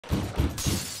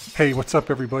Hey, what's up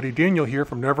everybody? Daniel here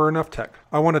from Never Enough Tech.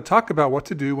 I want to talk about what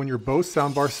to do when your Bose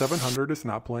Soundbar 700 is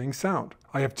not playing sound.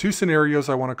 I have two scenarios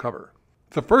I want to cover.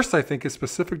 The first I think is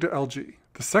specific to LG.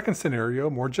 The second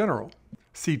scenario more general.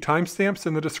 See timestamps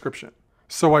in the description.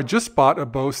 So I just bought a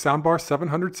Bose Soundbar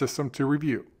 700 system to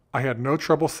review. I had no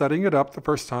trouble setting it up the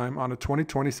first time on a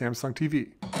 2020 Samsung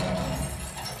TV.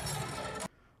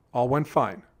 All went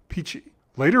fine. Peachy.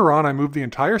 Later on, I moved the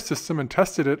entire system and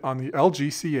tested it on the LG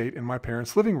C8 in my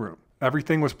parents' living room.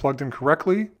 Everything was plugged in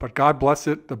correctly, but God bless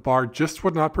it, the bar just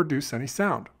would not produce any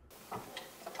sound.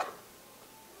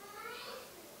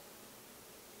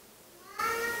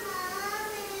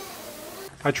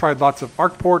 I tried lots of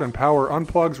ARC port and power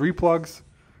unplugs, replugs,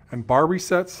 and bar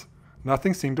resets.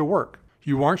 Nothing seemed to work.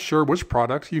 You aren't sure which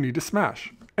product you need to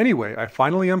smash. Anyway, I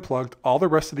finally unplugged all the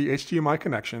rest of the HDMI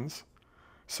connections.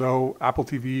 So, Apple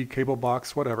TV, cable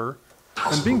box, whatever.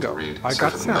 And bingo, I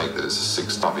got sound. That it's the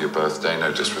 6th of your birthday,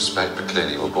 no disrespect, but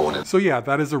clearly you were born in. So yeah,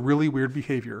 that is a really weird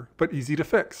behavior, but easy to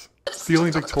fix.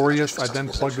 Feeling victorious, I then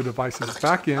plugged the devices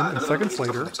back in, and seconds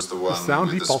later, the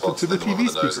sound defaulted to the TV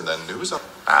speaker.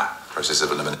 Process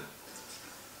of elimination.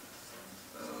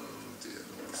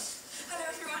 Hello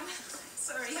everyone.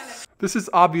 Sorry, hello. This is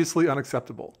obviously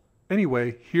unacceptable.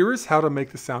 Anyway, here is how to make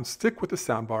the sound stick with the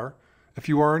soundbar if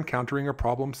you are encountering a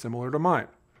problem similar to mine.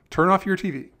 Turn off your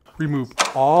TV. Remove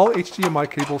all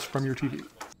HDMI cables from your TV.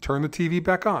 Turn the TV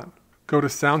back on. Go to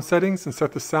sound settings and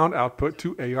set the sound output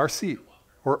to ARC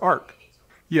or ARC.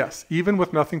 Yes, even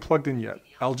with nothing plugged in yet,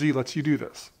 LG lets you do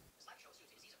this.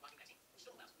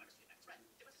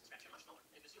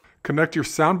 Connect your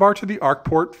soundbar to the ARC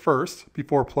port first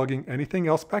before plugging anything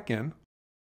else back in.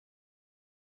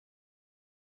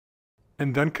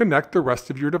 And then connect the rest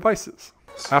of your devices.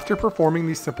 After performing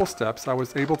these simple steps, I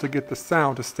was able to get the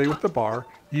sound to stay with the bar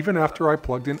even after I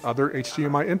plugged in other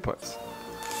HDMI inputs.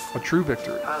 A true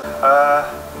victory.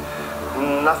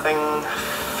 Nothing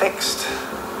fixed.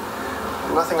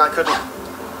 Nothing I couldn't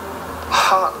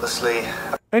heartlessly.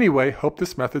 Anyway, hope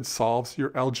this method solves your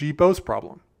LG Bose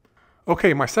problem.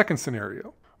 Okay, my second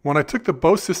scenario. When I took the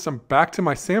Bose system back to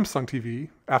my Samsung TV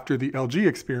after the LG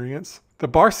experience, the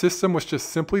bar system was just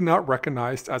simply not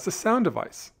recognized as a sound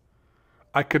device.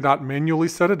 I could not manually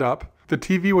set it up. The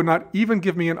TV would not even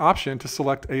give me an option to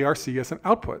select ARC as an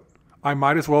output. I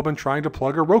might as well have been trying to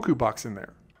plug a Roku box in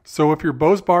there. So if your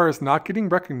Bose bar is not getting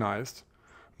recognized,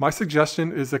 my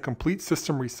suggestion is a complete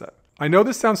system reset. I know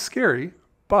this sounds scary,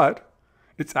 but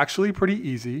it's actually pretty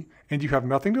easy and you have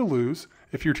nothing to lose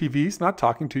if your TV's not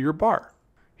talking to your bar.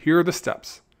 Here are the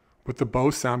steps with the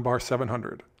Bose Soundbar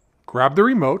 700. Grab the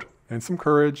remote and some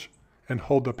courage and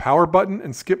hold the power button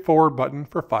and skip forward button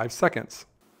for 5 seconds.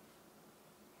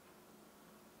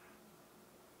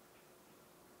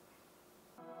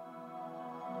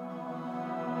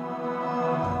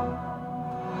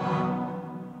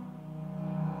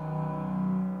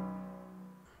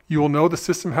 You will know the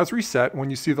system has reset when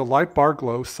you see the light bar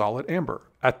glow solid amber.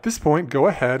 At this point, go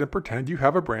ahead and pretend you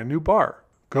have a brand new bar.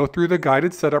 Go through the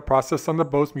guided setup process on the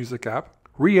Bose Music app.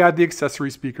 Re-add the accessory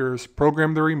speakers,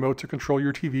 program the remote to control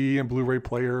your TV and Blu-ray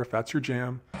player if that's your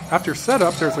jam. After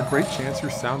setup, there's a great chance your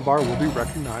soundbar will be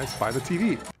recognized by the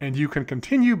TV, and you can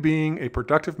continue being a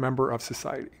productive member of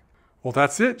society. Well,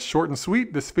 that's it. Short and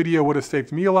sweet. This video would have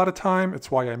saved me a lot of time.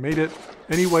 It's why I made it.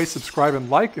 Anyway, subscribe and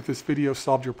like if this video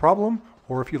solved your problem,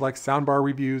 or if you like soundbar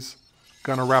reviews.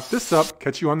 Gonna wrap this up.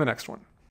 Catch you on the next one.